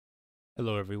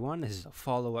Hello everyone, this is a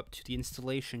follow-up to the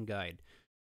installation guide.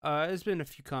 There's been a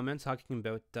few comments talking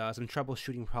about some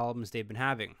troubleshooting problems they've been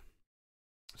having.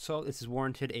 So this is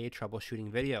warranted a troubleshooting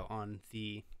video on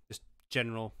the just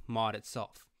general mod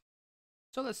itself.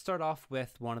 So let's start off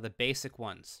with one of the basic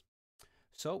ones.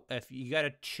 So if you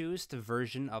gotta choose the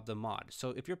version of the mod.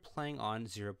 So if you're playing on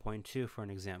 0.2 for an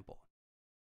example,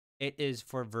 it is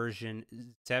for version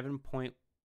 7.1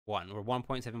 or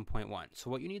 1.7.1. So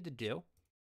what you need to do,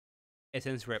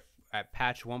 since we're at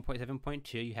patch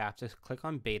 1.7.2, you have to click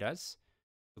on betas.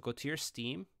 So go to your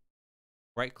Steam,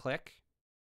 right click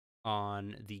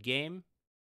on the game,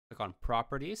 click on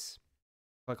properties,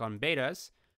 click on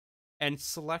betas, and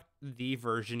select the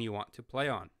version you want to play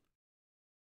on.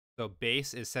 So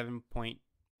base is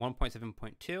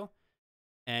 1.7.2,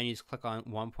 and you just click on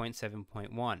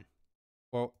 1.7.1,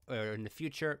 or in the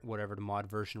future, whatever the mod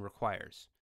version requires.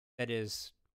 That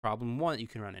is problem one that you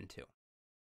can run into.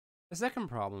 The second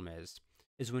problem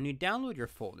is when you download your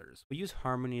folders, we use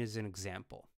Harmony as an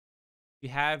example. You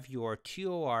have your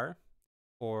TOR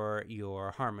or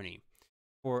your Harmony.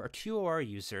 For our TOR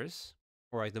users,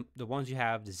 or like the ones you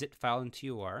have the zip file in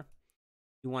TOR,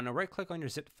 you want to right click on your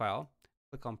zip file,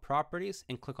 click on properties,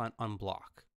 and click on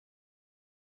unblock.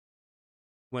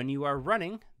 When you are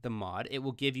running the mod, it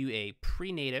will give you a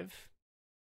pre-native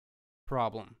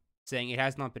problem saying it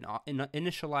has not been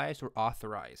initialized or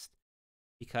authorized,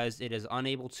 because it is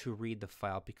unable to read the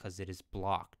file because it is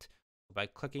blocked. By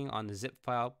clicking on the zip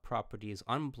file properties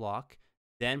unblock,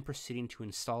 then proceeding to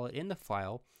install it in the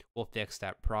file will fix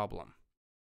that problem.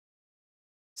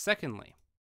 Secondly,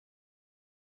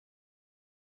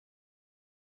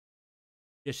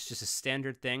 just a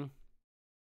standard thing,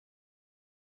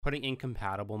 putting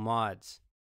incompatible mods.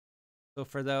 So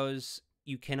for those,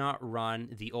 you cannot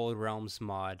run the Old Realms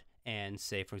mod and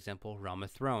say, for example, Realm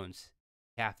of Thrones.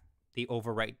 They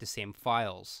overwrite the same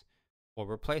files,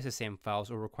 or replace the same files,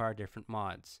 or require different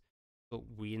mods. So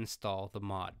we install the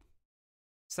mod.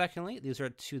 Secondly, these are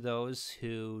to those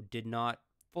who did not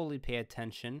fully pay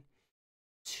attention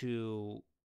to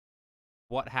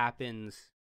what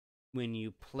happens when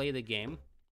you play the game.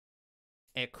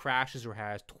 It crashes or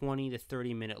has 20 to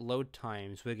 30 minute load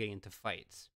times when getting into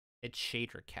fights. It's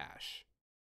shader cache.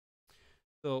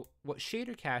 So what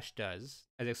shader cache does,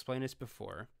 as I explained this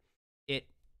before, it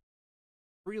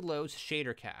preloads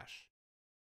shader cache.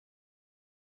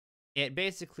 It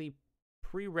basically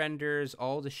pre-renders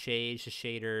all the shades, the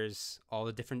shaders, all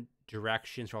the different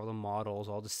directions for all the models,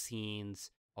 all the scenes,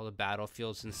 all the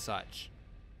battlefields and such.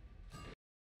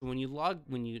 When you click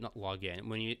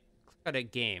on a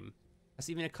game, that's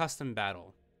even a custom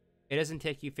battle, it doesn't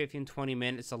take you 15, 20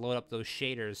 minutes to load up those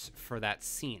shaders for that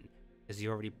scene, because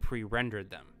you already pre-rendered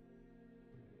them.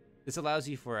 This allows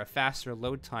you for a faster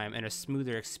load time and a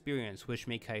smoother experience, which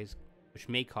may cause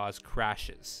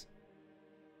crashes.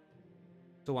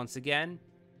 So once again,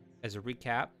 as a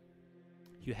recap,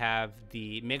 you have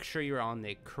make sure you're on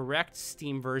the correct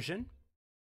Steam version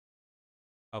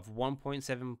of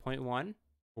 1.7.1,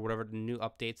 or whatever the new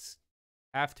updates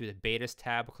have. Through the betas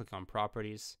tab, click on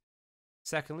properties.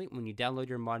 Secondly, when you download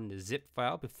your mod in the zip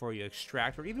file before you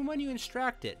extract, or even when you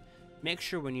extract it, make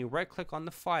sure when you right click on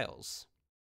the files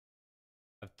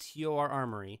of TOR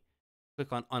Armory,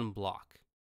 click on unblock,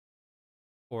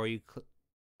 or you click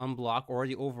unblock or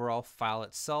the overall file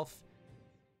itself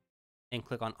and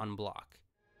click on unblock.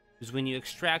 Because when you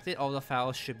extract it, all the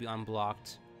files should be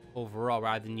unblocked overall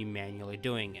rather than you manually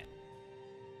doing it.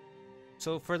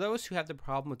 So for those who have the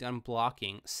problem with the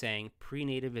unblocking, saying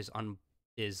pre-native is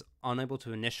unable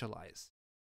to initialize,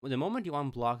 well, the moment you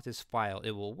unblock this file,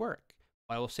 it will work.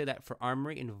 But I will say that for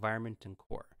Armory, Environment, and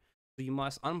Core. So you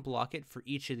must unblock it for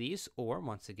each of these, or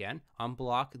once again,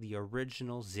 unblock the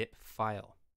original zip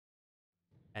file.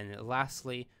 And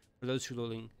lastly, for those who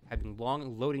are having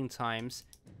long loading times,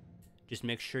 just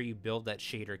make sure you build that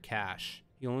shader cache.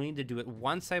 You only need to do it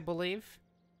once, I believe.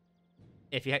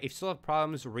 If you still have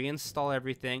problems, reinstall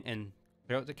everything and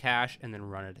clear out the cache and then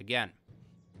run it again.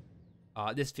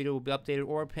 This video will be updated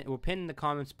or we'll pin in the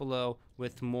comments below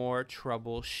with more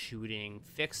troubleshooting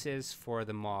fixes for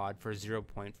the mod for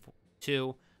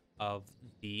 0.2 of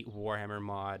the Warhammer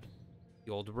mod,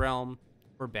 the Old Realm,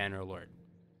 for Bannerlord.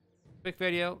 Quick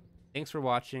video. Thanks for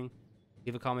watching.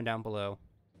 Leave a comment down below.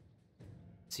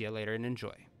 See you later and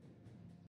enjoy.